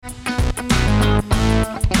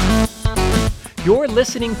You're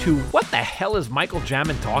listening to What the Hell is Michael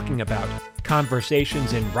Jamin Talking About?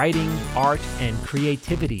 Conversations in writing, art, and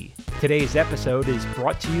creativity. Today's episode is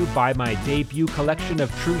brought to you by my debut collection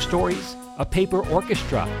of true stories, A Paper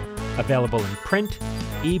Orchestra, available in print,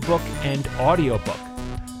 ebook, and audiobook.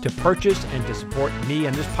 To purchase and to support me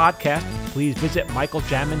and this podcast, please visit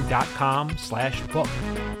michaeljamin.com/book.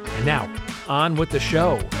 And now, on with the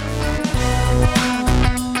show.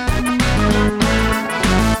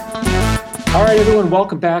 All right, everyone,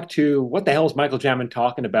 welcome back to What the Hell is Michael Jamin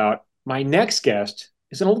Talking About? My next guest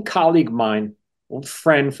is an old colleague of mine, old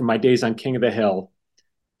friend from my days on King of the Hill.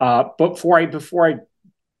 But before I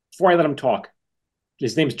let him talk,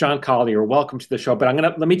 his name's John Collier. Welcome to the show. But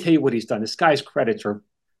let me tell you what he's done. This guy's credits are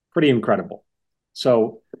pretty incredible.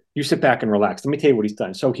 So you sit back and relax. Let me tell you what he's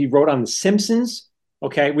done. So he wrote on The Simpsons.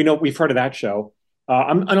 Okay, we've heard of that show.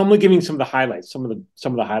 I'm only giving some of the highlights. Some of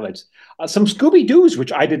the highlights. Some Scooby Doo's,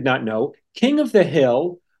 which I did not know. King of the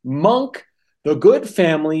Hill, Monk, The Good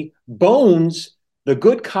Family, Bones, The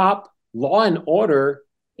Good Cop, Law and Order.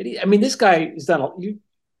 This guy has done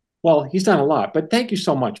he's done a lot. But thank you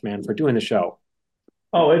so much, man, for doing the show.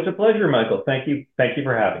 Oh, it's a pleasure, Michael. Thank you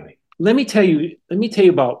for having me. Let me tell you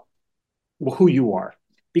about who you are,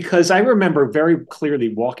 because I remember very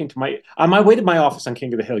clearly walking on my way to my office on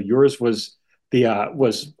King of the Hill. Yours was I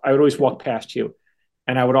would always walk past you,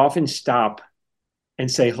 and I would often stop and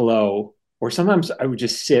say hello, or sometimes I would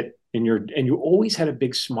just sit and you always had a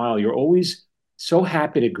big smile. You're always so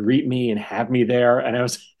happy to greet me and have me there. And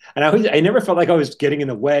I never felt like I was getting in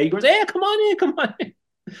the way. You goes, "Hey, come on in, come on in."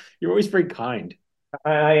 You're always very kind.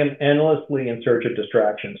 I am endlessly in search of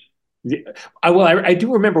distractions. I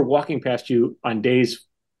do remember walking past you on days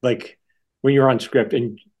like when you're on script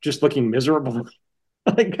and just looking miserable.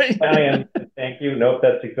 I am. Thank you. Nope,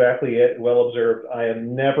 that's exactly it. Well observed. I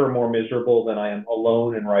am never more miserable than I am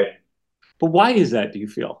alone in writing. But why is that, do you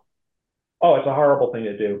feel? Oh, it's a horrible thing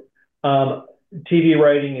to do. TV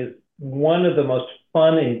writing is one of the most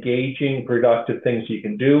fun, engaging, productive things you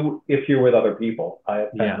can do if you're with other people, I have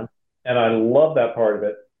found. Yeah. And I love that part of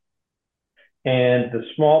it. And the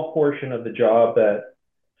small portion of the job that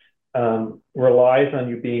relies on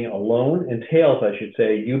you being alone, entails, I should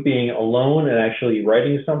say, you being alone and actually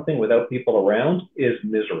writing something without people around is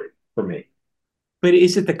misery for me. But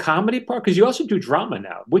is it the comedy part? Because you also do drama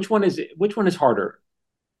now. Which one is harder?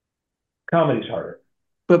 Comedy's harder.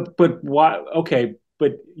 But why? Okay,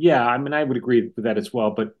 but yeah, I would agree with that as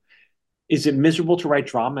well. But is it miserable to write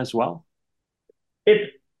drama as well?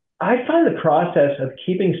 I find the process of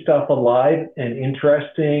keeping stuff alive and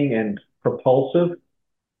interesting and propulsive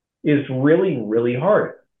is really, really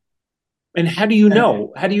hard. And how do you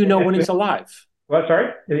know? How do you know when it's alive? Well,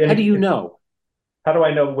 sorry? How do you know? How do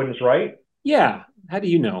I know when it's right? Yeah. How do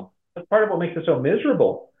you know? That's part of what makes it so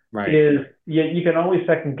miserable. Right. Is you can always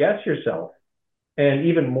second guess yourself. And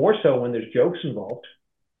even more so when there's jokes involved.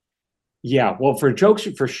 Yeah. Well, for jokes,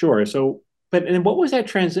 for sure. So, and what was that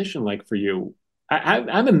transition like for you?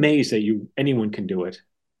 I'm amazed that anyone can do it.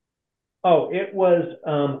 Oh, it was,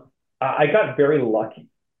 I got very lucky.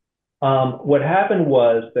 What happened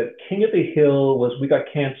was that King of the Hill we got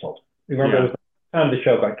canceled. Remember, It was the time the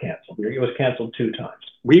show got canceled. It was canceled 2 times.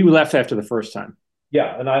 We left after the first time.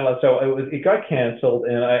 Yeah, and I left. So it got canceled,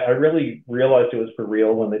 and I really realized it was for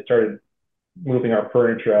real when they started moving our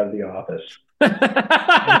furniture out of the office.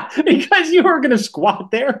 Because you were going to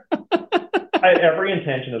squat there. I had every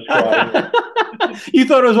intention of squatting. You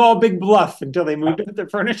thought it was all a big bluff until they moved the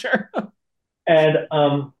furniture. And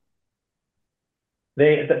so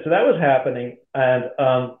that was happening, and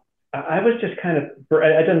I was just kind of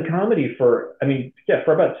I'd done comedy for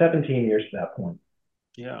about 17 years at that point.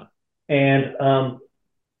 Yeah. And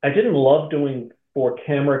I didn't love doing for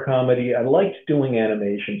camera comedy. I liked doing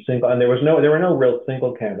animation, single, and there were no real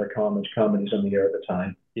single camera comedies on the air at the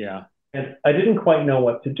time. Yeah. And I didn't quite know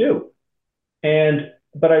what to do.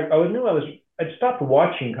 But I knew I'd stopped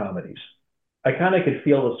watching comedies. I kind of could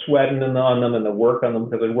feel the sweating on them and the work on them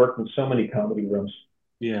because I'd worked in so many comedy rooms.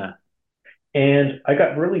 Yeah. And I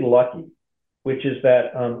got really lucky, which is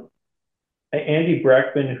that Andy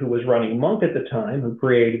Breckman, who was running Monk at the time, who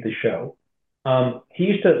created the show, he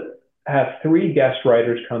used to have 3 guest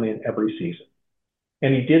writers come in every season.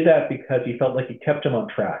 And he did that because he felt like he kept him on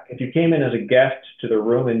track. If you came in as a guest to the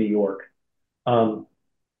room in New York,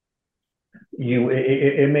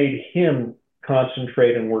 it made him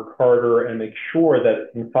concentrate and work harder and make sure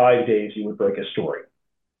that in 5 days you would break a story.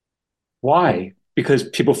 Why? Because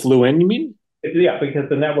people flew in, you mean? Yeah, because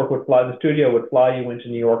the studio would fly you into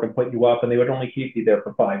New York and put you up, and they would only keep you there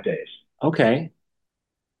for 5 days. Okay.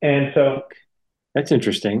 And so that's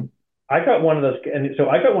interesting. I got one of those, and so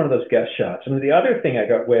I got one of those guest shots. And the other thing I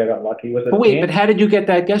got where I got lucky was But that wait, but how did you get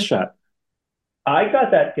that guest shot? I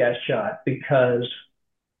got that guest shot because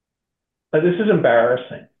this is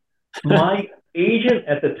embarrassing. My agent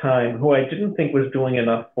at the time, who I didn't think was doing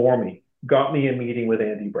enough for me, got me a meeting with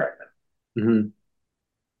Andy Breckman. Hmm.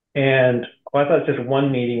 And I thought just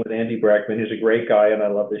one meeting with Andy Breckman, who's a great guy and I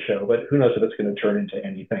love the show, but who knows if it's going to turn into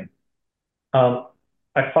anything. Um,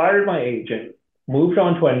 I fired my agent, moved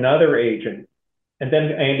on to another agent, and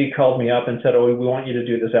then Andy called me up and said, "Oh, we want you to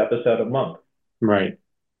do this episode a month." Right.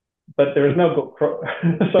 But there was no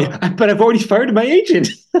so, But I've already fired my agent.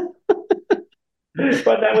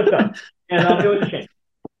 but that was done, and it was changed.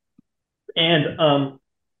 And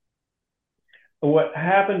what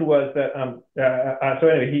happened was that so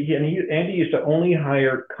anyway, Andy used to only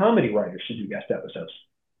hire comedy writers to do guest episodes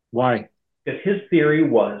Why? because his theory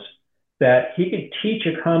was that he could teach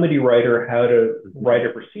a comedy writer how to Mhm. write a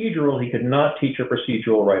procedural. He could not teach a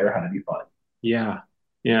procedural writer how to be funny. Yeah.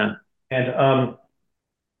 Yeah. And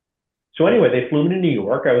so anyway, they flew me to New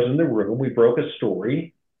York. I was in the room. We broke a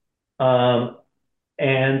story, um,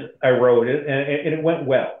 and I wrote it, and it went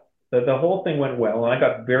well. The whole thing went well, and I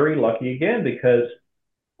got very lucky again because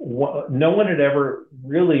no one had ever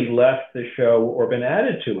really left the show or been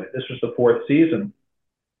added to it. This was the fourth season,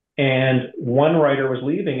 and one writer was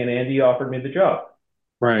leaving, and Andy offered me the job.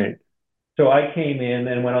 Right. So I came in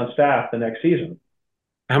and went on staff the next season.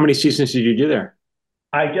 How many seasons did you do there?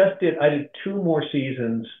 I did two more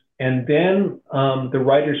seasons, and then the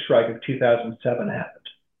writer's strike of 2007 happened.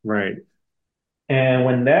 Right. And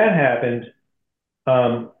when that happened,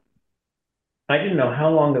 um, I didn't know how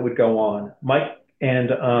long that would go on. Mike and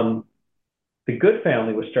the Good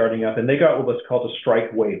Family was starting up, and they got what was called a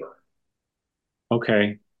strike waiver.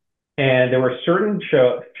 Okay. And there were certain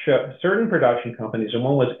production companies, and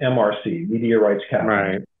one was MRC, Media Rights Capital,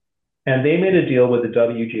 Right. and they made a deal with the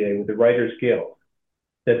WGA, with the Writers Guild,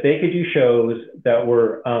 that they could do shows that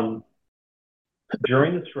were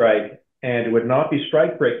during the strike, and it would not be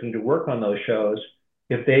strike breaking to work on those shows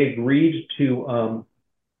if they agreed to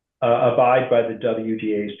abide by the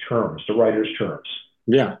WGA's terms, the writers' terms.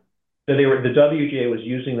 Yeah. So the WGA was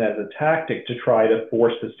using that as a tactic to try to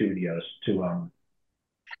force the studios to.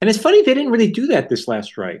 And it's funny they didn't really do that this last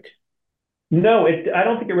strike. No, I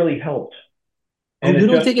don't think it really helped, Oh, and you it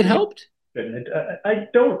don't just think it helped? I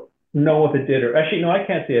don't know if it did or actually no, I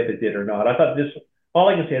can't say if it did or not. I thought this. All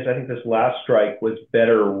I can say is I think this last strike was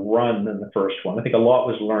better run than the first one. I think a lot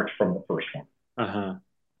was learned from the first one. Uh-huh.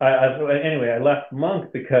 Anyway, I left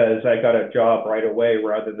Monk because I got a job right away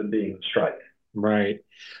rather than being in strike. Right.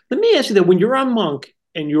 Let me ask you that when you're on Monk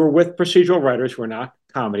and you're with procedural writers who are not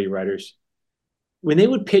comedy writers, when they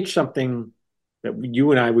would pitch something that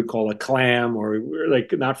you and I would call a clam or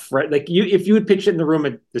like not like you if you would pitch it in the room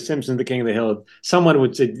at The Simpsons, The King of the Hill, someone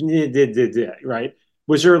would say, right?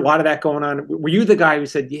 Was there a lot of that going on? Were you the guy who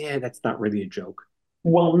said, yeah, that's not really a joke?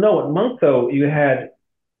 Well, no, at Monk though you had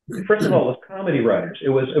first of all it was comedy writers. It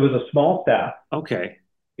was a small staff. Okay.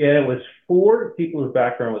 And it was four people whose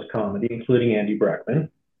background was comedy, including Andy Breckman,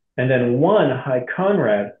 and then one, Hy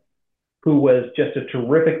Conrad, who was just a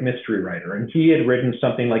terrific mystery writer. And he had written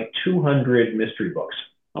something like 200 mystery books.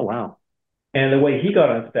 Oh, wow. And the way he got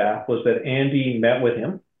on staff was that Andy met with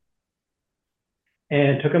him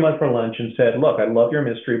and took him out for lunch and said, "Look, I love your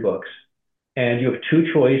mystery books. And you have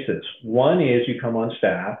two choices. One is you come on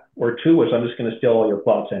staff, or two is I'm just going to steal all your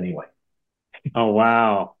plots anyway." Oh,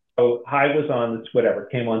 wow. So Hy was on whatever,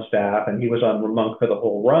 came on staff, and he was on Monk for the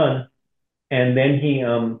whole run. And then he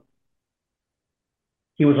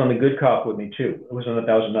was on The Good Cop with me too. That was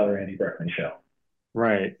another Andy Breckman show.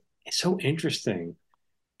 Right. It's so interesting.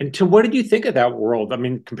 And to what did you think of that world? I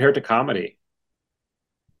mean, compared to comedy?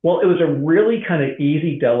 Well, it was a really kind of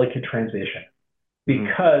easy, delicate transition Mhm.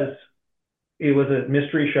 because it was a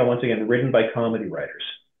mystery show, once again, written by comedy writers.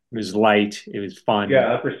 It was light. It was fun.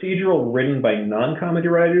 Yeah, a procedural written by non-comedy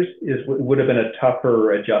writers would have been a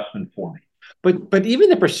tougher adjustment for me. But even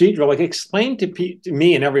the procedural, like explain to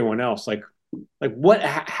me and everyone else, like what?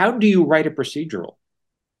 How do you write a procedural?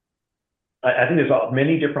 I think there's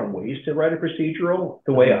many different ways to write a procedural.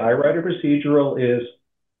 The way Mhm. I write a procedural is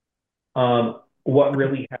what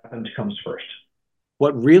really happened comes first.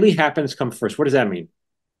 What really happens comes first. What does that mean?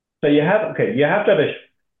 So you have to have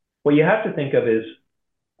what you have to think of is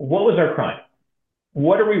what was our crime?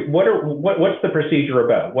 What's the procedure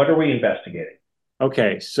about? What are we investigating?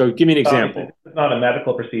 Okay, so give me an Obviously, example. this is not a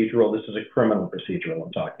medical procedural. This is a criminal procedural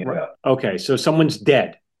I'm talking Right. about. Okay, so someone's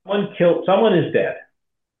dead. Someone is dead.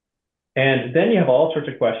 And then you have all sorts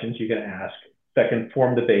of questions you can ask. that can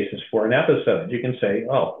form the basis for an episode. You can say,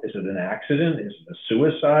 oh, is it an accident? Is it a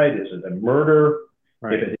suicide? Is it a murder?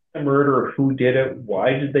 If Right. it is a murder, who did it?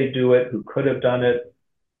 Why did they do it? Who could have done it?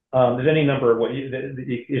 There's any number of what is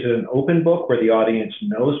it an open book where the audience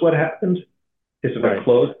knows what happened? Is it a Right.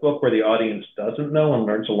 closed book where the audience doesn't know and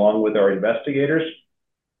learns along with our investigators?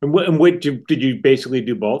 And what did you basically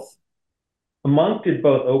do both? Monk did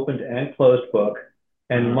both opened and closed book,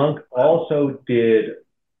 and Uh-huh. Monk also did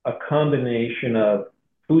a combination of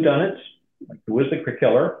whodunits, like who was the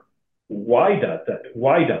killer, why done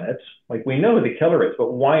it, like we know who the killer is,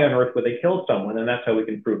 but why on earth would they kill someone, and that's how we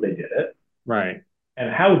can prove they did it, Right. and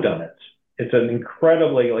how done it. It's an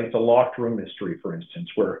incredibly like it's a locked room mystery, for instance,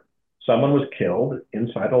 where someone was killed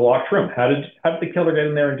inside a locked room. How did the killer get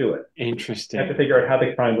in there and do it? You have to Interesting. figure out how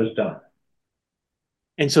the crime was done.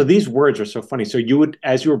 And so these words are so funny. So you would,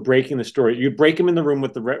 as you were breaking the story, you break them in the room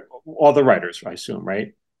with all the writers, I assume,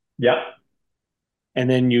 right? Yeah. And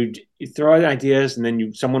then you throw out ideas, and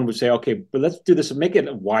then someone would say, okay, but let's do this and make it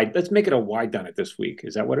a wide. Let's make it a wide done it this week.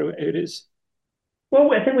 Is that what it is?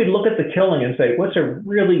 Well, I think we'd look at the killing and say, what's a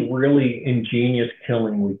really, really ingenious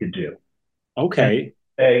killing we could do? And Okay.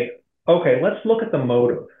 say, okay, let's look at the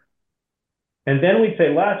motive. And then we'd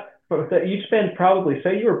say, you'd spend probably,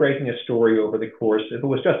 say you were breaking a story over the course, if it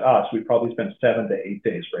was just us, we'd probably spend 7 to 8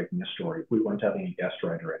 days breaking a story if we weren't having a guest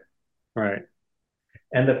writer in. Right.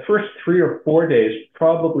 And the first 3 or 4 days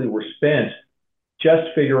probably were spent just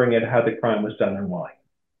figuring out how the crime was done and why.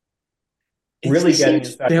 Really This getting seems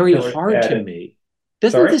inside the very killer's hard head. to And, me.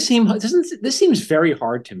 Doesn't sorry? this seem, doesn't this seems very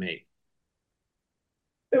hard to me?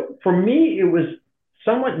 For me, it was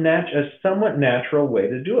a somewhat natural way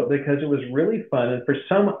to do it because it was really fun. And for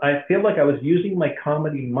some, I feel like I was using my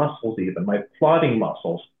comedy muscles, even my plotting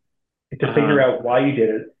muscles, to figure Uh-huh. out why you did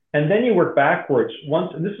it. And then you work backwards.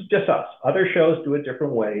 Once, and this is just us. Other shows do it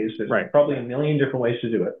different ways. There's Right. probably a million different ways to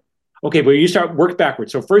do it. Okay, but you start work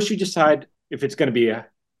backwards. So first you decide if it's going to be a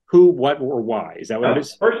who, what, or why. Is that what it No,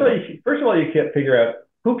 is? No. first of all, you can't figure out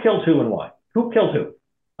who killed who and why. Who killed who?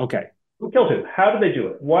 Okay. Who killed who? How did they do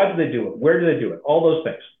it? Why did they do it? Where did they do it? All those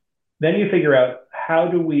things. Then you figure out how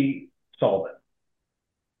do we solve it.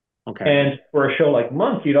 Okay. And for a show like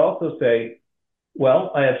Monk, you'd also say,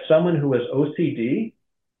 well, I have someone who has OCD.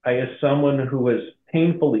 I have someone who is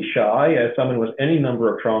painfully shy. I have someone who has any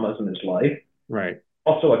number of traumas in his life. Right.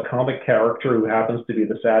 Also, a comic character who happens to be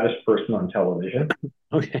the saddest person on television.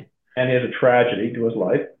 Okay. And he has a tragedy to his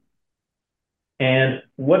life. And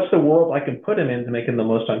what's the world I can put him in to make him the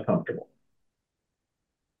most uncomfortable?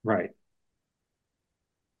 Right.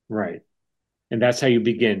 Right. And that's how you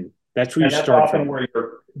begin. That's where you And start from.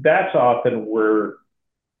 that's often where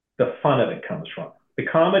the fun of it comes from. The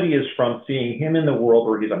comedy is from seeing him in the world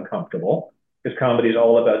where he's uncomfortable, because comedy is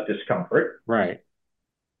all about discomfort. Right.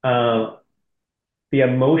 Uh, the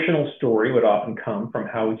emotional story would often come from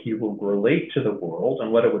how he will relate to the world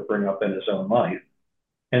and what it would bring up in his own life.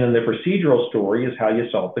 And then the procedural story is how you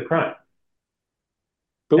solve the crime.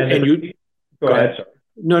 But And and you go go ahead, ahead. sorry.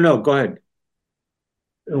 No, no, go ahead.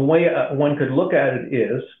 The way one could look at it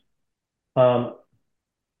is um,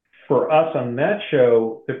 for us on that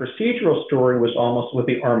show, the procedural story was almost with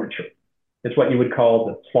the armature. It's what you would call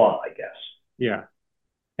the plot, I guess. Yeah.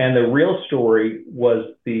 And the real story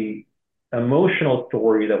was the emotional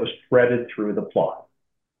story that was threaded through the plot.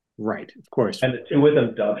 Right. Of course. And the two of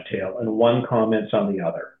them dovetail, and one comments on the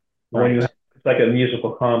other. When you Right. have, it's like a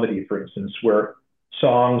musical comedy, for instance, where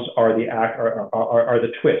songs are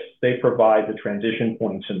the twists. They provide the transition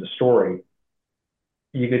points in the story.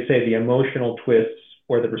 You could say the emotional twists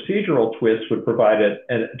or the procedural twists would provide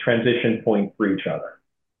a transition point for each other.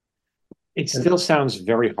 It And still sounds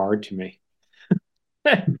very hard to me.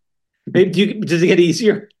 Maybe does it get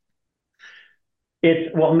easier?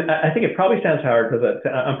 well, I think it probably sounds hard because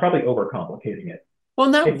I'm probably overcomplicating it. Well,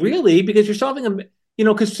 not If you, really, because you're solving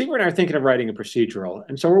because Steve and I are thinking of writing a procedural,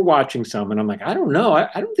 and so we're watching some, and I'm like, I don't know,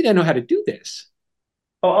 I don't think I know how to do this.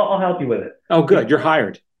 oh, I'll help you with it. Oh, It's good, you're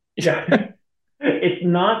hired. yeah, it's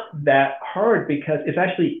not that hard because it's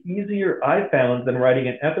actually easier I found than writing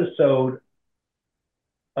an episode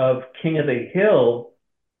of King of the Hill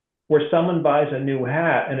where someone buys a new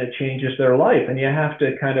hat and it changes their life, and you have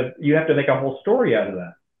to make a whole story out of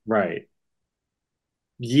that. Right.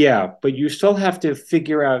 Yeah, but you still have to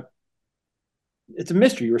figure out it's a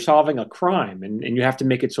mystery. You're solving a crime, and you have to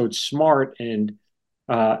make it so it's smart. And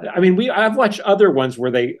I mean, I've watched other ones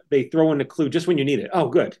where they throw in a clue just when you need it. Oh,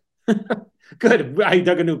 good, good. I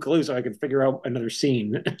dug a new clue so I could figure out another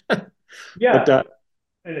scene. But Yeah,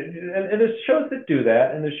 and there's shows that do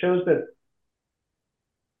that, and there's shows that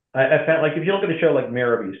I found like if you look at a show like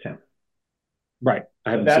Mayor of Easttown, Right.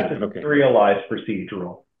 I So haven't seen that's it, but a okay. serialized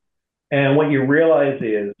procedural. And what you realize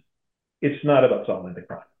is it's not about solving the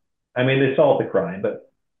crime. I mean, they solve the crime,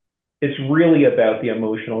 but it's really about the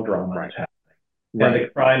emotional drama Right. that's happening. And the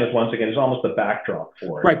Right. crime is once again is almost the backdrop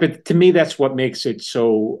for it. Right. But to me, that's what makes it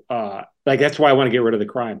so, like, that's why I want to get rid of the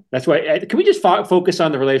crime. That's why, can we just focus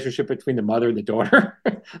on the relationship between the mother and the daughter?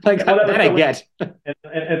 Like, Well, that was that I the get.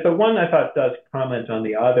 and the one I thought does comment on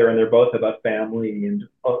the other, and they're both about family. And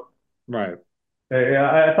Right.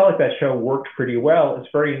 I felt like that show worked pretty well. It's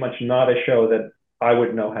very much not a show that I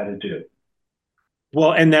would know how to do.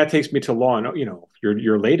 Well, and that takes me to Law and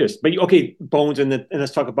your latest. But okay, Bones, and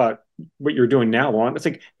let's talk about what you're doing now, Law. It's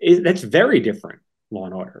like that's very different, Law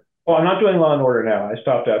and Order. Well, I'm not doing Law and Order now. I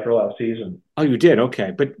stopped after last season. Oh, you did,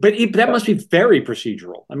 okay, but that must be very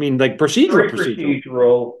procedural. I mean, like Very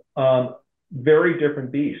procedural. procedural, very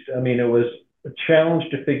different beast. I mean, it was a challenge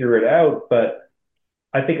to figure it out, but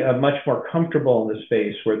I think I'm much more comfortable in the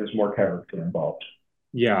space where there's more character involved.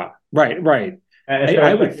 Yeah, right, right. And so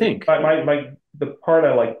I it's would like think. the part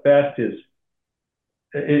I like best is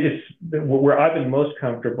it's where I've been most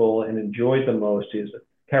comfortable and enjoyed the most is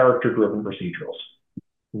character driven procedurals.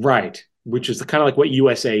 Right, which is kind of like what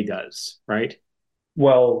USA does, right?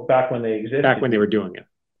 Well, back when they Back existed, when they were doing it.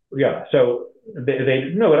 yeah. So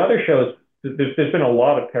they no, in other shows, there's been a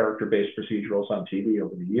lot of character based procedurals on TV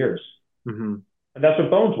over the years, Hmm. and that's what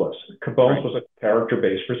Bones was. Bones Right. was a character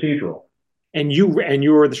based procedural. And you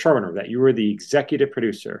were the showrunner of that. You were the executive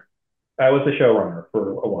producer. I was the showrunner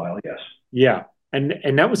for a while, yes. Yeah.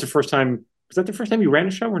 And that was the first time. Was that the first time you ran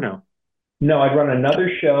a show or no? No, I'd run another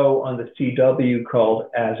show on the CW called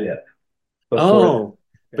As If before Oh,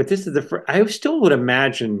 that. but this is the first. I still would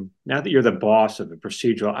imagine now that you're the boss of the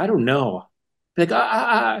procedural. I don't know. Like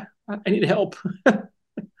I need help.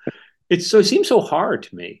 It seems so hard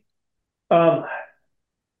to me. Um,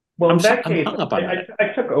 well, in that I'm case, hung up on that. I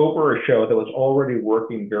took over a show that was already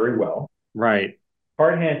working very well. Right.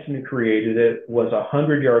 Art Hanson, who created it, was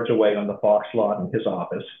 100 yards away on the Fox lot in his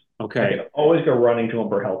office. I Okay. could always go running to him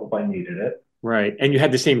for help if I needed it. Right. And you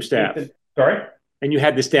had the same staff. Sorry? And you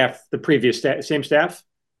had the staff, the previous staff, same staff.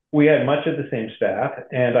 We had much of the same staff,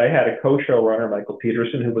 and I had a co-showrunner, Michael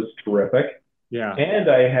Peterson, who was terrific. Yeah. And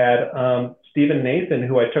I had Stephen Nathan,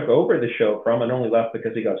 who I took over the show from and only left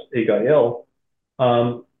because he got ill,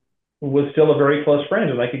 was still a very close friend,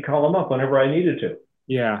 and I could call him up whenever I needed to.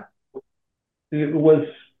 Yeah. It was,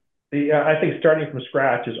 I think starting from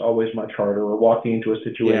scratch is always much harder, or walking into a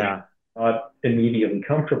situation Yeah. not immediately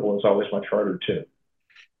comfortable is always much harder too.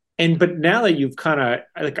 But now that you've kind of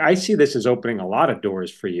like, I see this as opening a lot of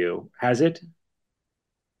doors for you. Has it?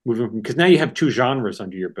 Because now you have two genres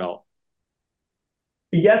under your belt.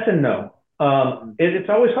 Yes and no. It's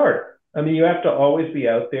always hard. I mean, you have to always be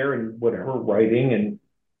out there and whatever writing, and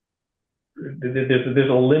there's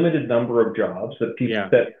a limited number of jobs Yeah.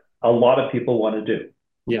 that a lot of people want to do,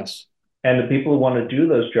 Yes. and the people who want to do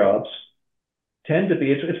those jobs tend to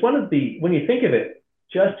be. It's one of the when you think of it,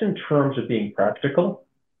 just in terms of being practical,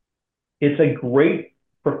 it's a great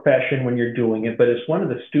profession when you're doing it, but it's one of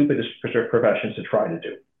the stupidest professions to try to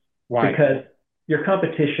do Why? because your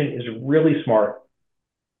competition is really smart,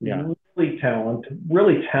 Yeah. really talented,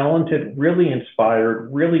 really inspired,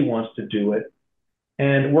 really wants to do it,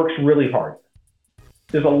 and works really hard.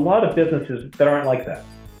 There's a lot of businesses that aren't like that.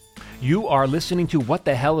 You are listening to What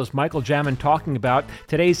the Hell is Michael Jamin Talking About?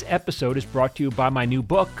 Today's episode is brought to you by my new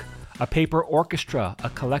book, A Paper Orchestra, a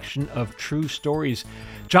collection of true stories.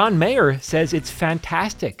 John Mayer says it's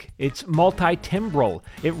fantastic. It's multi-timbral.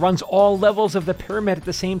 It runs all levels of the pyramid at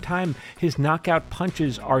the same time. His knockout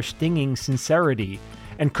punches are stinging sincerity.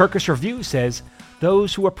 And Kirkus Review says,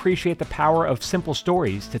 those who appreciate the power of simple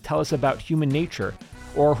stories to tell us about human nature,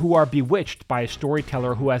 or who are bewitched by a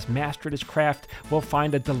storyteller who has mastered his craft, will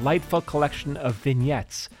find a delightful collection of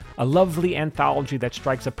vignettes, a lovely anthology that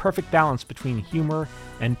strikes a perfect balance between humor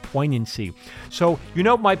and poignancy. So,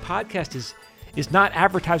 my podcast is not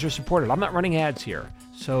advertiser supported. I'm not running ads here.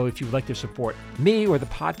 So if you'd like to support me or the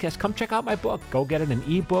podcast, come check out my book. Go get it in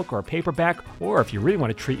an ebook or a paperback, or if you really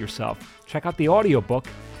want to treat yourself, check out the audiobook.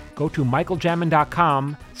 Go to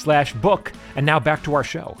michaeljamin.com/book. And now back to our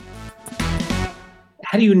show.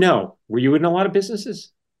 How do you know? Were you in a lot of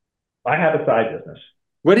businesses? I have a side business.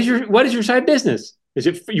 What is your side business? Is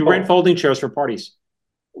it you rent folding chairs for parties?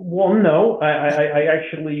 Well, no, I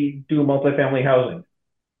actually do multifamily housing.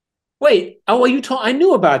 Wait, oh well, I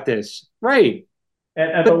knew about this, right?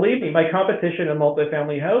 And But believe me, my competition in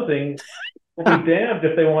multifamily housing will be damned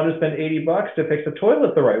if they want to spend $80 to fix a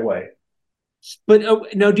toilet the right way. but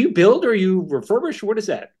now, do you build or you refurbish? What is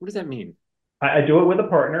that? What does that mean? I do it with a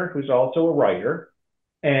partner who's also a writer.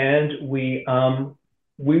 and we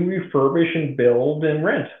refurbish and build and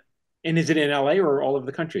rent. And is it in LA or all over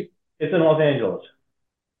the country? It's in Los Angeles.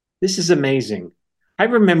 This is amazing. I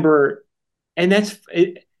remember, and that's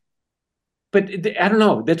it, but I don't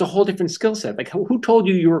know. That's a whole different skill set. Like, who told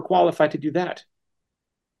you you were qualified to do that?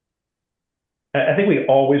 I think we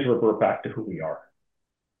always revert back to who we are.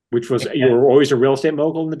 Which was you And were always a real estate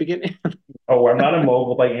mogul in the beginning. oh, I'm not a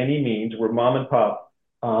mogul by any means. We're mom and pop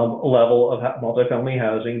level of multifamily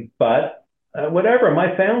housing, but whatever.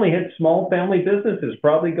 My family had small family businesses,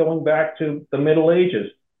 probably going back to the Middle Ages,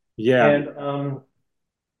 Yeah, and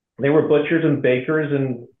they were butchers and bakers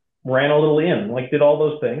and ran a little inn, like did all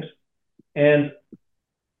those things, and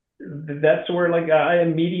that's where like I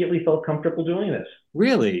immediately felt comfortable doing this.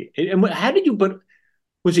 really. And how did you? But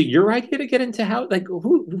was it your idea to get into how? Like,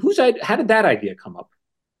 whose idea? How did that idea come up?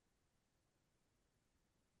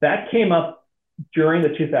 That came up during the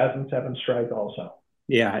 2007 strike also.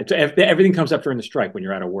 Yeah, everything comes up during the strike when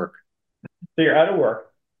you're out of work. So you're out of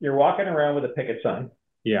work, you're walking around with a picket sign.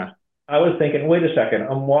 Yeah, I was thinking, wait a second,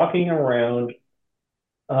 I'm walking around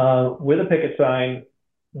with a picket sign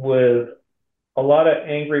with a lot of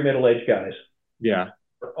angry middle-aged guys. yeah.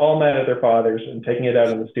 They're all mad at their fathers and taking it out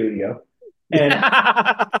in the studio. And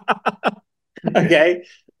Okay.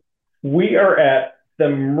 we are at the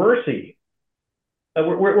mercy.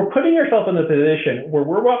 We're putting ourselves in the position where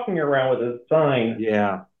we're walking around with a sign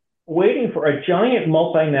Yeah, waiting for a giant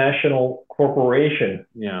multinational corporation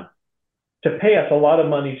yeah. to pay us a lot of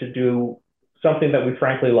money to do something that we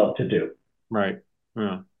frankly love to do. Right.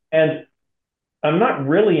 Yeah. And I'm not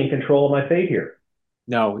really in control of my fate here.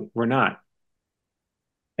 No, we're not.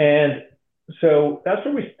 And so that's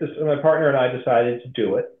where my partner and I decided to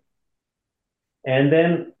do it. And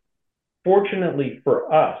then, fortunately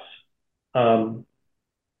for us, um,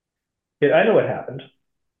 I know what happened.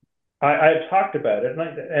 I talked about it,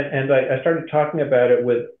 and I started talking about it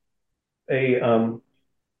with a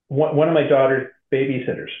one of my daughter's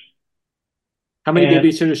babysitters. How many And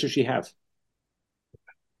babysitters does she have?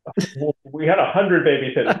 we had 100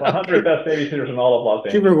 babysitters, 100 Okay. best babysitters in all of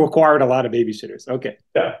Los She Angeles. required a lot of babysitters. Okay.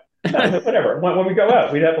 Yeah. No, whatever. When we go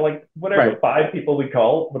out, we'd have like whatever Right. 5 people we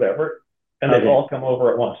call, whatever, and they'd Okay. all come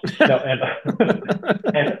over at once. No, and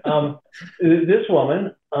and this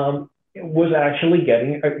woman was actually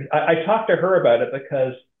getting. I talked to her about it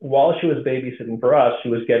because while she was babysitting for us, she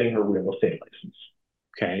was getting her real estate license,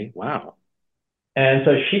 Okay. Wow. and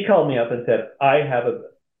so she called me up and said, I have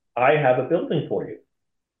a building for you,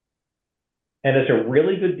 and it's a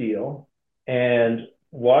really good deal, and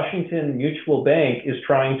Washington Mutual Bank is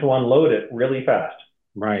trying to unload it really fast.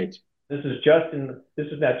 Right. This is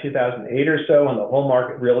now 2008 or so, and the whole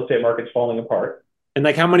market, real estate market's falling apart. And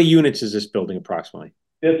like, how many units is this building approximately?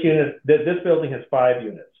 This building has 5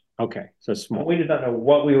 units. Okay. So it's And small. we did not know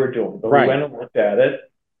what we were doing, but we Right. went and looked at it,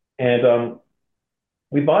 and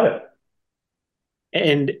we bought it.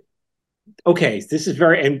 And okay, this is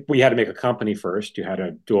very, and we had to make a company first. You had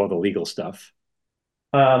to do all the legal stuff.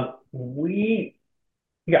 We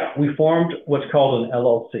Yeah, we formed what's called an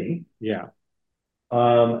LLC. Yeah.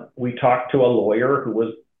 We talked to a lawyer who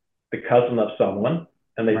was the cousin of someone,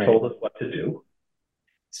 and they Right. told us what to do.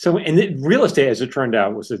 So, and real estate, as it turned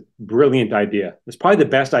out, was a brilliant idea. It's probably the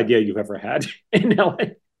best idea you've ever had in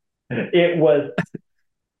LA. It was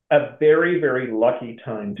a very, very lucky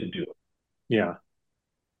time to do it. Yeah.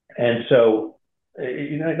 And so,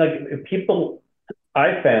 like people,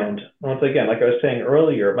 I found once again, like I was saying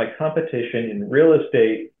earlier, my competition in real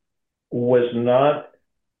estate was not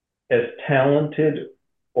as talented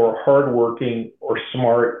or hardworking or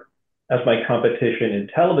smart as my competition in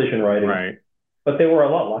television writing, Right. but they were a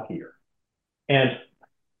lot luckier. And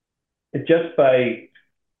just by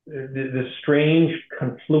the strange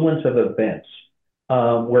confluence of events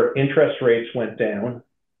where interest rates went down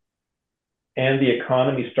and the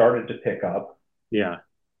economy started to pick up, Yeah.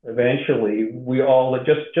 eventually we all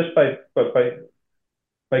just by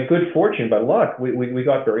good fortune, by luck, we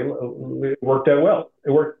got it worked out well.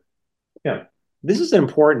 It worked. Yeah. This is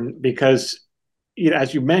important because,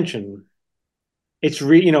 as you mentioned,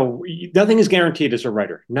 nothing is guaranteed as a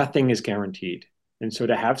writer. Nothing is guaranteed. And so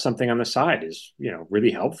to have something on the side is,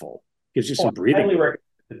 really helpful. Gives you some Well, I breathing highly room. recommend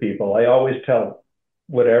it to people. I always tell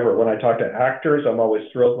whatever when I talk to actors, I'm always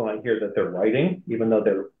thrilled when I hear that they're writing, even though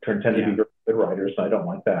they tend to be Yeah. very good writers. And I don't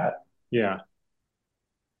like that. Yeah.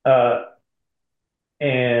 Uh,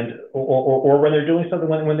 and or when they're doing something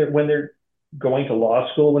when they're going to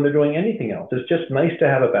law school, when they're doing anything else, it's just nice to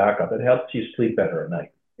have a backup. It helps you sleep better at night.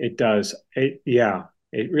 It does. Yeah,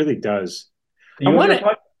 it really does. I You have want your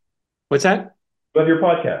to, what's that? you have your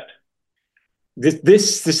podcast.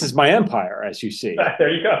 this is my empire, as you see.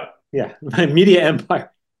 There you go. Yeah, my media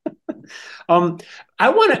empire. Um, I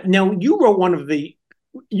want to now. You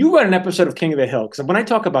wrote an episode of King of the Hill because when I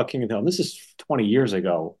talk about King of the Hill, and this is 20 years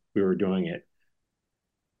ago we were doing it.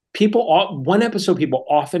 One episode people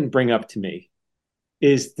often bring up to me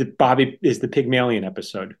is the Pygmalion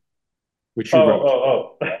episode, which you wrote.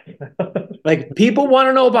 Oh. Like people want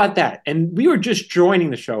to know about that, and we were just joining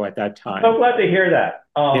the show at that time. I'm glad to hear that.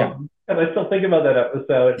 Yeah. And I still think about that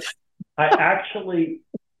episode. I actually,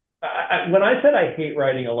 when I said I hate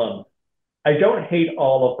writing alone, I don't hate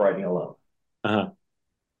all of writing alone. Uh-huh.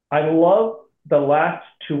 I love the last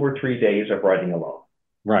 2 or 3 days of writing alone.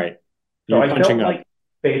 Right. So You're I don't punching up. like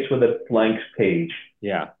space with a blank page.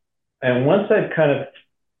 Yeah. And once I've kind of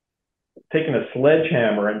taken a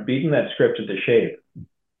sledgehammer and beaten that script into shape,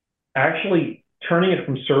 actually turning it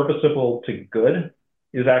from serviceable to good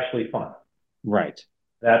is actually fun. Right.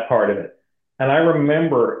 That part of it. And I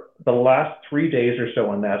remember the last 3 days or so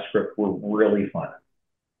on that script were really fun.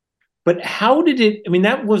 But how did it? I mean,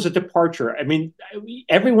 that was a departure. I mean,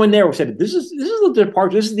 everyone there said this is a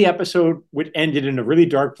departure. This is the episode which ended in a really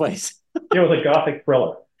dark place. It was a gothic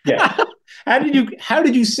thriller. Yeah. How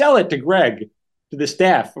did you sell it to Greg, to the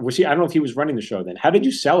staff? Was he? I don't know if he was running the show then. How did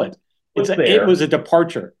you sell it? It was a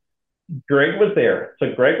departure. Greg was there.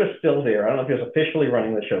 So Greg was still there. I don't know if he was officially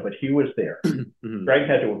running the show, but he was there. Mm-hmm. Greg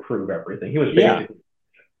had to approve everything. He was basically.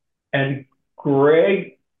 Yeah. And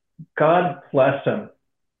Greg, God bless him,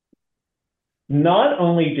 not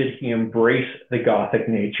only did he embrace the gothic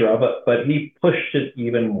nature of it, but he pushed it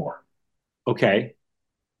even more. Okay.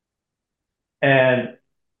 And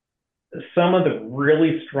some of the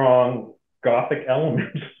really strong gothic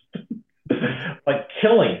elements, like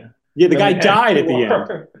killing. Yeah, the guy died at the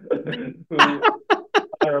end. Who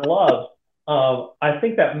are loved. I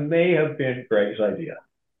think that may have been Greg's idea.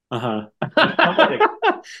 Uh-huh.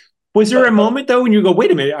 Was there a moment though when you go,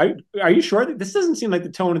 wait a minute, are you sure that this doesn't seem like the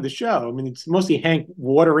tone of the show? I mean, it's mostly Hank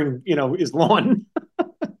watering, his lawn.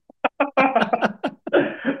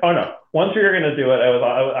 Oh no! Once we were going to do it, I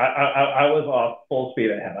was off full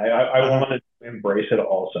speed ahead. I wanted to embrace it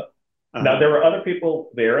also. Now there were other people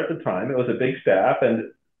there at the time. It was a big staff,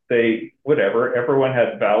 and everyone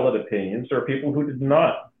had valid opinions. There were people who did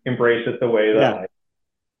not embrace it the way that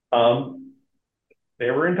they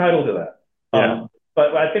were entitled to that. Yeah.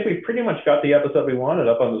 But I think we pretty much got the episode we wanted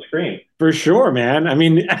up on the screen. For sure, man. I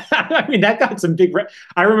mean, that got some big.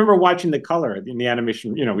 I remember watching the color in the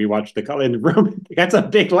animation. We watched the color in the room. That's a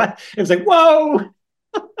big laugh. It was like, whoa.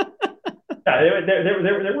 Yeah,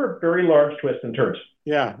 there were very large twists and turns.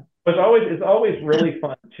 Yeah, it's always really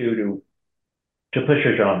fun to push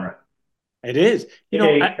a genre. It is.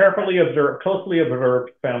 Closely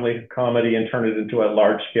observed family comedy and turn it into a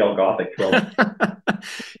large-scale gothic thriller.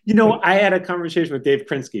 I had a conversation with Dave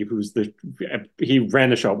Krinsky, he ran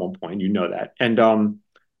the show at one point. You know that, and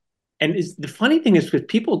the funny thing is, with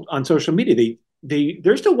people on social media,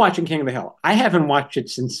 they're still watching King of the Hill. I haven't watched it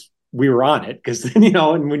since we were on it because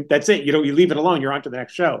and that's it. You leave it alone. You're on to the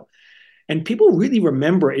next show. And people really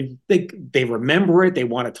remember it. They remember it. They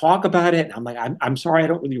want to talk about it. And I'm like, I'm sorry, I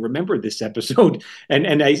don't really remember this episode. And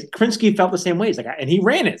Krinsky felt the same way. He's like, and he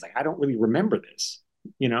ran it. It's like, I don't really remember this.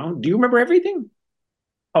 Do you remember everything?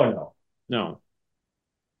 Oh no.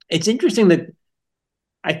 It's interesting that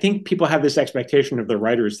I think people have this expectation of the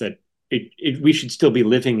writers that we should still be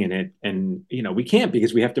living in it, and we can't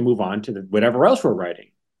because we have to move on to whatever else we're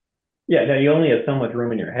writing. Yeah, now you only have so much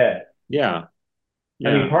room in your head. Yeah.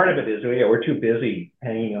 I mean, part of it is, we're too busy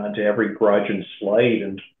hanging on to every grudge and slight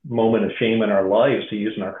and moment of shame in our lives to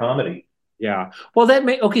use in our comedy. Yeah. Well, again,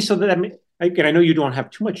 I know you don't have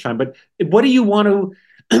too much time, but what do you want to,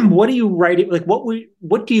 what do you write? Like,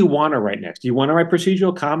 what do you want to write next? Do you want to write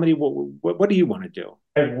procedural comedy? What do you want to do?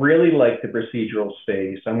 I really like the procedural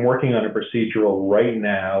space. I'm working on a procedural right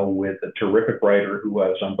now with a terrific writer who I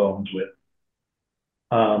was on Bones with.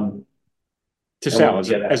 To sell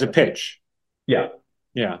as a pitch. Yeah.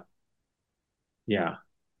 Yeah. Yeah.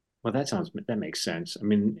 Well, that makes sense. I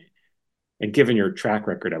mean, and given your track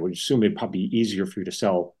record, I would assume it'd probably be easier for you to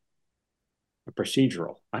sell a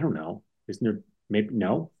procedural. I don't know. Isn't there? Maybe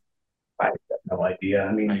no. I have no idea.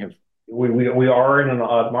 I mean, we are in an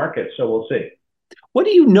odd market, so we'll see. What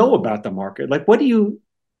do you know about the market? Like, what do you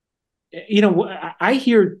I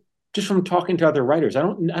hear just from talking to other writers. I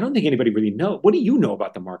don't think anybody really knows. What do you know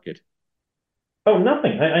about the market? Oh,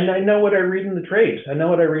 nothing. I know what I read in the trades. I know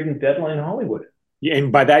what I read in Deadline Hollywood. Yeah,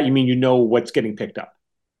 and by that you mean what's getting picked up.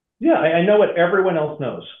 Yeah, I know what everyone else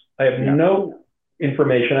knows. I have no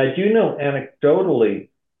information. I do know anecdotally,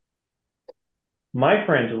 my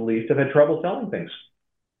friends at least have had trouble selling things.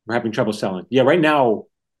 We're having trouble selling. Yeah, right now,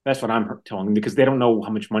 that's what I'm telling them because they don't know how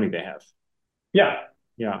much money they have. Yeah,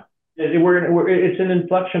 Yeah, it's an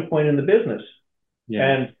inflection point in the business, yeah,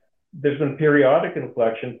 and there's been periodic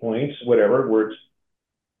inflection points, whatever, where it's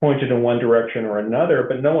pointed in one direction or another,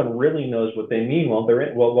 but no one really knows what they mean while they're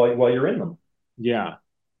in, while you're in them. yeah,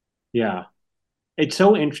 yeah. It's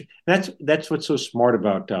so interesting. That's what's so smart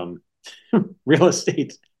about real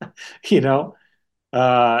estate. You know,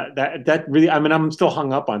 that really. I mean, I'm still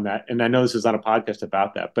hung up on that, and I know this is not a podcast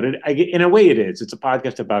about that, but in a way, it is. It's a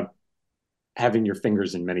podcast about having your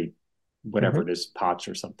fingers in many, whatever Mm-hmm. it is, pots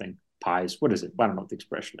or something, pies. What is it? I don't know what the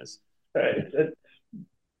expression is.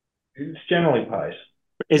 It's generally pies.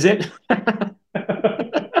 Is it?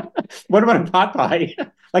 What about a pot pie?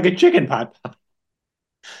 Like a chicken pot pie?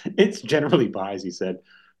 It's generally pies, he said.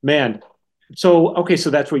 Man, so okay, so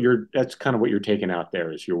that's kind of what you're taking out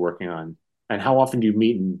there is you're working on. And how often do you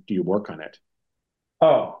meet and do you work on it?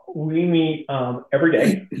 Oh, we meet every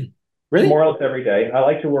day, Really? more or less every day. I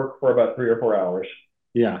like to work for about 3 or 4 hours.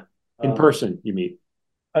 Yeah. In Um, person, you meet.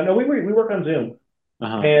 no, we work on Zoom,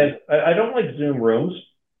 Uh-huh. and I don't like Zoom rooms,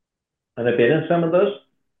 and I've been in some of those,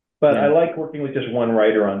 but I Yeah. like working with just one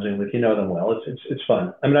writer on Zoom if you know them well. It's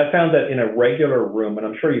fun. I mean, I found that in a regular room, and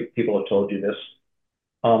I'm sure people have told you this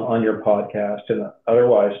on your podcast and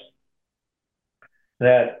otherwise,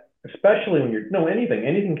 that especially when you're no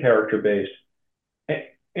anything character based,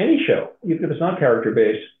 any show, even if it's not character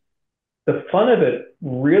based, the fun of it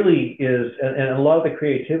really is, and a lot of the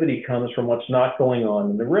creativity comes from what's not going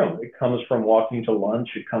on in the room. It comes from walking to lunch.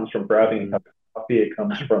 It comes from grabbing a Mhm. cup of coffee. It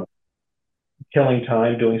comes from killing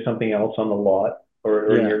time doing something else on the lot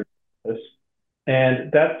or in Yeah. your office.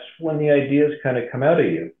 And that's when the ideas kind of come out of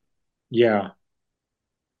you. Yeah.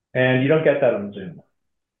 And you don't get that on Zoom.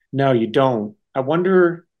 No, you don't. I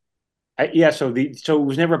wonder. Yeah. So it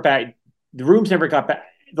was never back. The rooms never got back.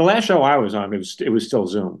 The last show I was on, it was still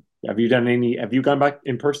Zoom. Have you done any? Have you gone back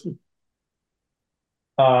in person?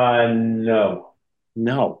 No,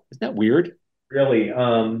 No. Isn't that weird? really.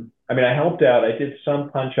 I mean, I helped out. I did some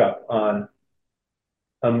punch up on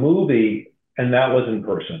a movie, and that was in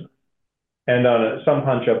person, and on some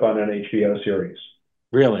punch up on an HBO series.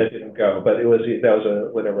 That Really? didn't go, but that was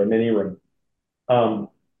a whatever a mini room. Um,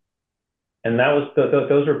 and that was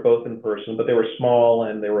those are both in person, but they were small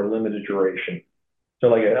and they were limited duration. So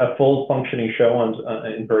like a full functioning show on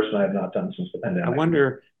in person, I have not done since the I pandemic.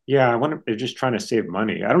 wonder. Yeah, I wonder if they're just trying to save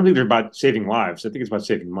money. I don't think they're about saving lives. I think it's about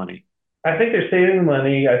saving money. I think they're saving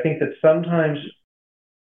money. I think that sometimes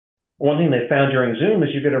one thing they found during Zoom is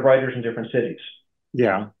you get writers in different cities.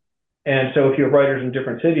 Yeah. And so if you have writers in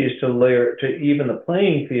different cities to even the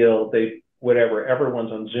playing field, they whatever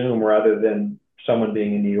everyone's on Zoom rather than someone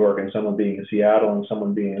being in New York and someone being in Seattle and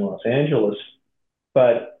someone being in Los Angeles.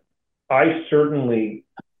 But I certainly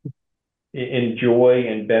enjoy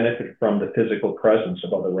and benefit from the physical presence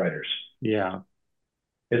of other writers. Yeah.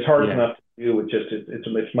 It's hard Yeah. enough to do.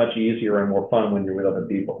 It's much easier and more fun when you're with other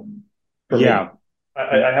people. For me, Yeah.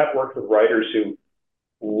 I have worked with writers who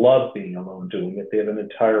love being alone doing it. They have an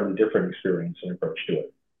entirely different experience and approach to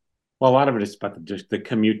it. Well, a lot of it is about just the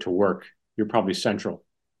commute to work. You're probably central.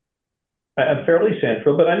 I'm fairly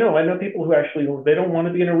central, but I know people who actually they don't want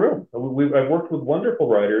to be in a room. I've worked with wonderful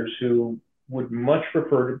writers who would much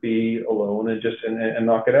prefer to be alone and just and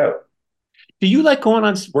knock it out. Do you like going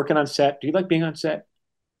on working on set? Do you like being on set?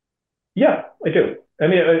 Yeah, I do. I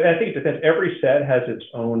mean, I think it depends. Every set has its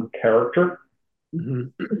own character, Hmm.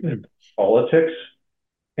 politics,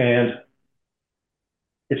 and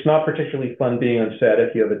it's not particularly fun being on set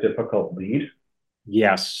if you have a difficult lead.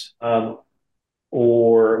 Yes. Um,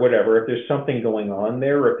 or whatever, if there's something going on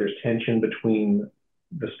there, or if there's tension between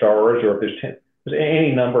the stars, or if there's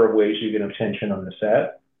any number of ways you can have tension on the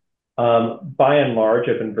set. By and large,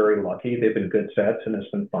 I've been very lucky. They've been good sets, and it's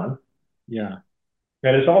been fun. Yeah.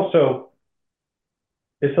 And it's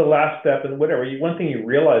the last step, and whatever. One thing you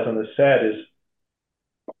realize on the set is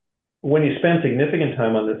when you spend significant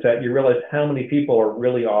time on the set, you realize how many people are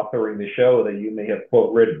really authoring the show that you may have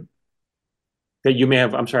quote written. That you may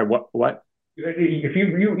have. I'm sorry. What? If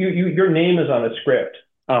your name is on a script,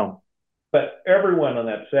 Oh. but everyone on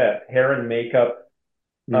that set, hair and makeup,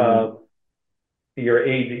 Hmm. uh, your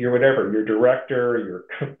agent, your whatever, your director,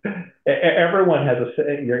 your everyone has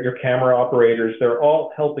your camera operators. They're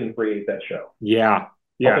all helping create that show, Yeah.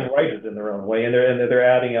 Yeah. helping write it in their own way, and they're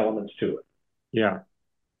adding elements to it. Yeah.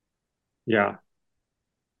 Yeah.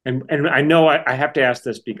 And I know I have to ask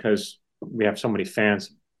this because we have so many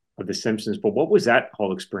fans of The Simpsons. But what was that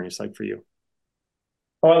whole experience like for you?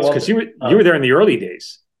 Oh, I loved Because it. you were there in the early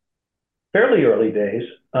days. Fairly early days.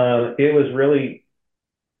 It was really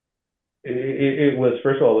it was,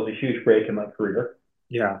 first of all, it was a huge break in my career.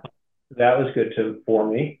 Yeah. That was good for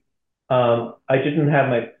me. I didn't have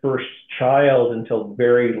my first child until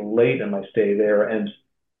very late in my stay there, and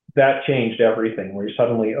that changed everything. Where you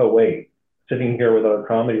suddenly, oh wait, sitting here with other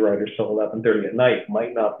comedy writers till 11:30 at night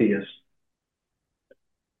might not be as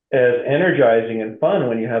energizing and fun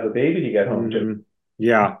when you have a baby to get home to Hmm.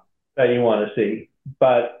 Yeah. that you want to see.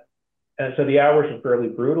 But and so the hours were fairly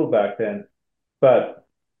brutal back then, but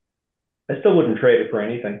I still wouldn't trade it for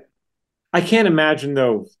anything. I can't imagine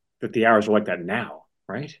though that the hours are like that now,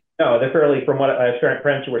 right? No, they're fairly, from what I have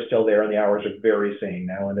friends who are still there, and the hours are very sane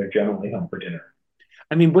now, and they're generally home for dinner.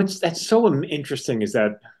 I mean, what's that's so interesting is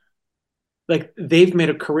that like they've made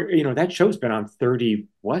a career, that show's been on 30,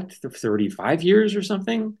 what, 35 years or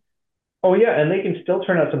something. Oh yeah, and they can still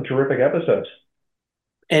turn out some terrific episodes.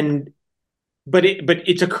 And but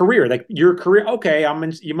it's a career. Like your career, okay,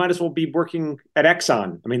 you might as well be working at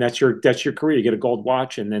Exxon. I mean, that's your career. You get a gold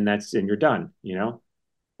watch and then and you're done.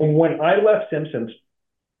 When I left Simpsons,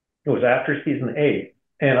 it was after season 8,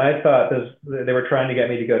 and I thought they were trying to get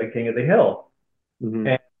me to go to King of the Hill, Hmm.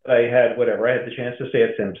 and I had the chance to stay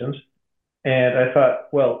at Simpsons, and I thought,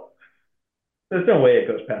 well, there's no way it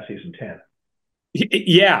goes past season 10.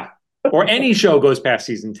 Yeah. Or any show goes past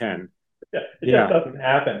season 10. Yeah, it just Yeah. doesn't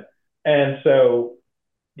happen. And so,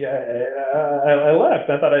 yeah, I left.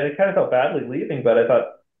 I thought I kind of felt badly leaving, but I thought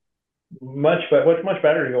but what's much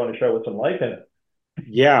better to go on a show with some life in it.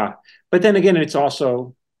 Yeah. But then again, it's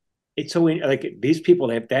so like these people,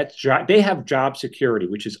 they have job security,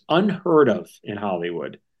 which is unheard of in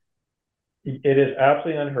Hollywood. It is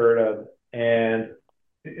absolutely unheard of, and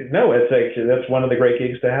no, it's actually that's one of the great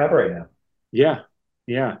gigs to have right now. Yeah.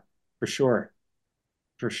 Yeah. For sure.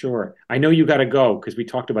 For sure. I know you got to go because we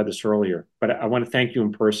talked about this earlier, but I want to thank you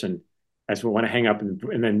in person as we want to hang up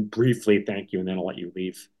and then briefly thank you and then I'll let you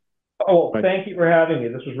leave. Oh, But thank you for having me.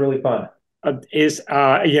 This was really fun. and this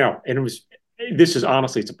is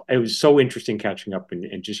honestly, it was so interesting catching up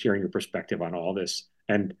and just hearing your perspective on all this.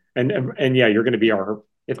 And yeah, you're going to be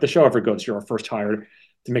if the show ever goes, you're our first hire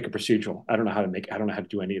to make a procedural. I don't know how to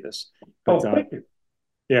do any of this, but Oh, thank you.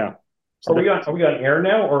 yeah. So Are we on air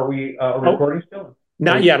now, or are we oh, recording still?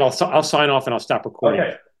 not yet. I'll sign off and I'll stop recording.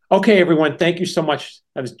 Okay. Okay, everyone. Thank you so much.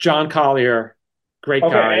 That was John Collier. Great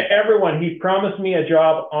Okay, guy. everyone. He promised me a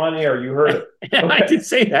job on air. You heard it. I Okay. did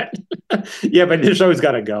say that. Yeah, but the show's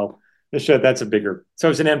got to go. The show, that's a bigger.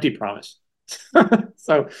 So it's an empty promise. So, all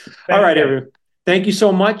Thanks right, again. everyone. Thank you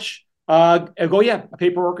so much. Yeah, a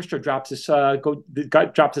Paper Orchestra drops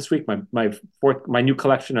drops this week. My new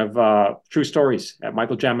collection of true stories at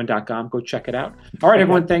michaeljamin.com. Go check it out. All right, Okay.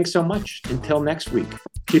 everyone. Thanks so much. Until next week.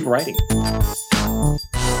 Keep writing.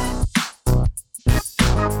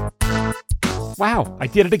 Wow, I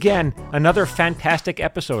did it again. Another fantastic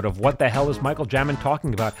episode of What the Hell is Michael Jamin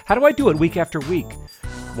Talking About? How do I do it week after week?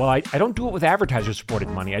 Well, I don't do it with advertiser-supported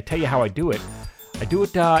money. I tell you how I do it. I do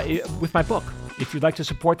it with my book. If you'd like to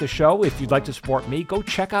support the show, if you'd like to support me, go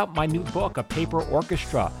check out my new book, A Paper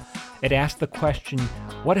Orchestra. It asks the question,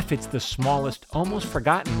 what if it's the smallest, almost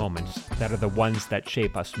forgotten moments that are the ones that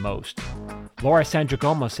shape us most? Laura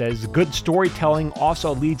Sangiacomo says, good storytelling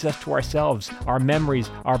also leads us to ourselves, our memories,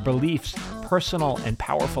 our beliefs, personal and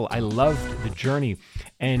powerful. I loved the journey.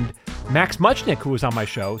 And Max Muchnick, who was on my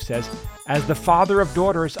show, says, as the father of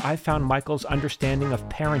daughters, I found Michael's understanding of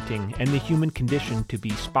parenting and the human condition to be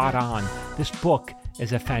spot on. This book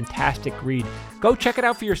is a fantastic read. Go check it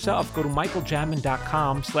out for yourself. Go to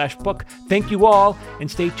michaeljamin.com/book. Thank you all, and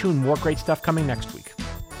stay tuned. More great stuff coming next week.